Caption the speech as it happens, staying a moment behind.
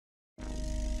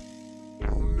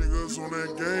niggas on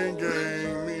that gang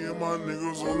gang. Me and my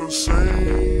niggas on the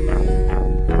same.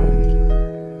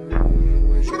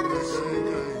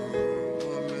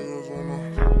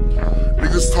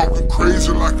 Niggas talking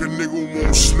crazy like a nigga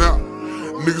won't snap.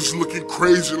 Niggas looking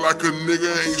crazy like a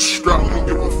nigga ain't strapped. Don't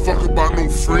give a fuck about no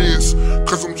friends,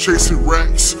 cause I'm chasing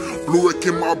racks. Blue wreck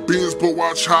in my Benz, but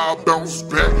watch how I bounce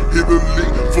back. Hit a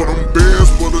lick for them bands,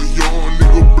 but a young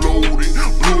nigga blowed it.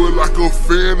 Blew it like a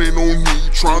fan, ain't no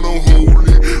need tryna hold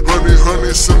it.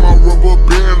 Honey, send my rubber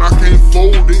band, I can't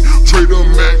fold it. Trade a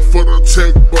Mac for the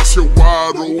tech, bust it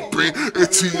wide open.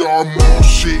 ATR mall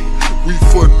shit, we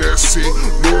finessing.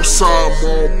 Northside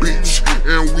mall bitch,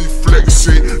 and we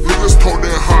flexing. Niggas talk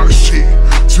that hot shit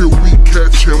till we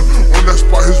catch him. On that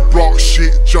spot, his block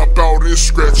shit, jump out and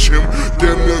scratch him.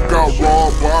 Damn near got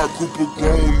robbed by a group of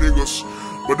grown niggas,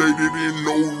 but they didn't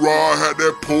know Rod had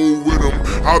that pole with him.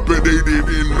 I bet they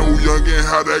didn't know Youngin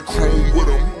had that chrome with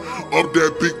him. Up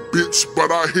that big bitch, but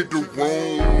I hit the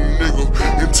wrong nigga.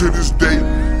 And to this day,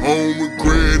 I don't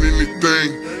regret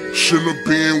anything. Shouldn't have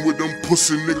been with them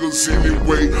pussy niggas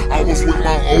anyway. I was with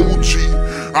my OG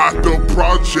at the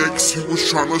projects. He was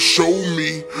tryna show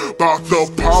me about the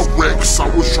Pyrex. I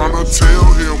was tryna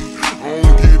tell him I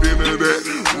don't get into that.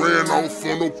 Ran off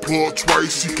on the plug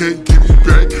twice, he can't get it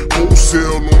back.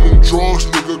 Wholesale on them drugs,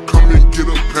 nigga, come and get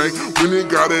a pack. When he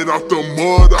got it out the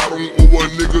mud, I don't owe a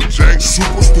nigga jack.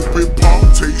 Super stupid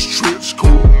pop taste, trench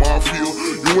coat mafia.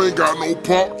 You ain't got no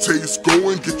pop taste,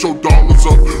 go and get your dollars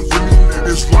up. Really live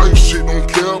this life shit, don't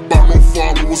care about no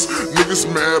followers. Niggas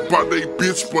mad about they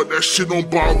bitch, but that shit don't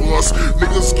bother us.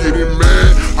 Niggas getting mad,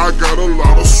 I got a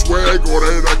lot of swag. Or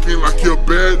that acting like you're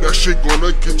bad, that shit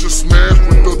gonna get you smashed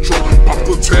with the truck. Pop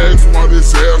the tags, spot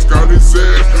his ass, got his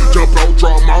ass. Jump out,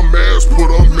 drop my mask,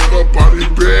 put him in a body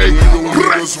bag. You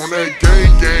niggas on that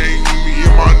gang gang, me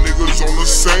and my niggas on the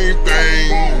same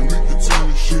thing.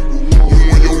 You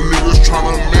and your niggas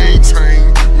tryna maintain,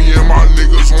 me and my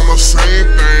niggas on the same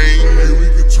thing. Hey, we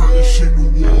can turn this shit to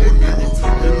war, nigga.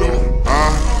 You know, I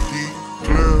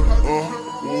declare a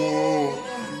war.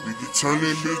 We can turn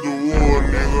this bitch to war,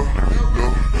 nigga. No,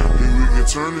 hey, we can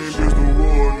turn this bitch to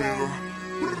war, nigga.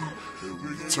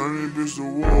 Turn this bitch to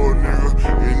war, nigga.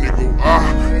 And nigga, I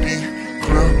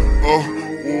declare a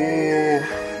war.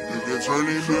 You can turn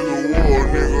this bitch to war,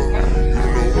 nigga. You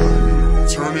know,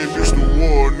 turn this bitch to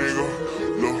war, nigga.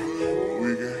 Look, we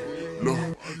can, look.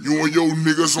 You and your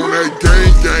niggas on that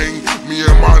gang gang. Me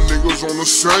and my niggas on the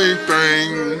same thing.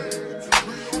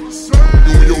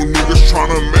 You and your niggas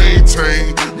tryna maintain.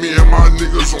 Me and my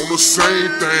niggas on the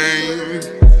same thing.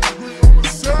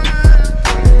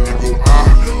 Nigga, I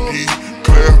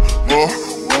declare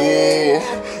war.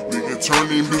 We can turn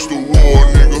this bitch to war,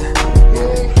 nigga.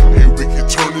 Hey, we can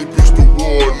turn this bitch to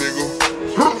war, nigga.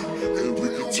 Hey, we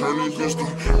can turn this bitch to.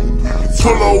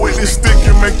 Pull up with this stick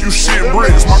and make you shit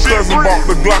bricks. My cousin bought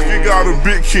the Glock, he got a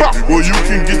big kick. Well, you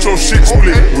can get your shit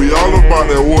split. We all about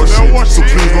that war shit, so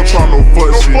please don't try no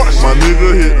fuck shit. My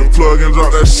nigga hit the plug and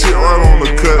drop that shit right on the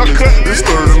cutlass. This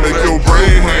third to make your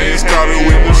brain hang. Started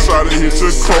with the shot, it hit your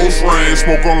close range.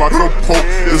 Smoke on like a poke,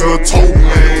 it's a tote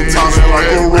man. Timing like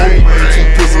a rope man. Two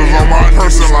pistols on my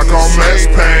person like I'm Max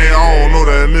Payne. I don't know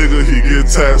that nigga, he get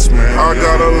taxed, man. I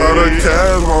got a lot of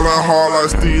cash, rolling hard like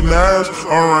Steve Nash.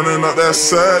 I'm running up that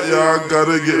side, yeah, I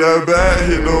gotta get that bag.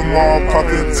 Hit them all,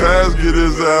 poppin' tags, get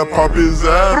his ass, pop his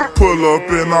ass. Pull up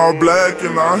in all black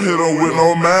and I hit him with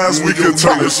no mask. We can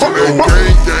turn this shit to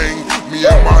gang gang. Me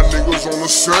and my niggas on the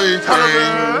same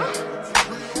thing.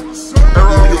 You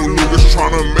and your niggas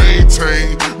tryna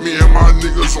maintain. Me and my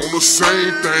niggas on the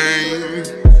same thing.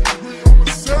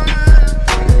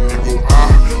 Nigga, I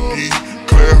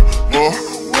declare a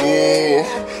war.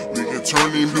 We can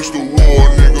turn this bitch to war,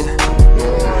 nigga.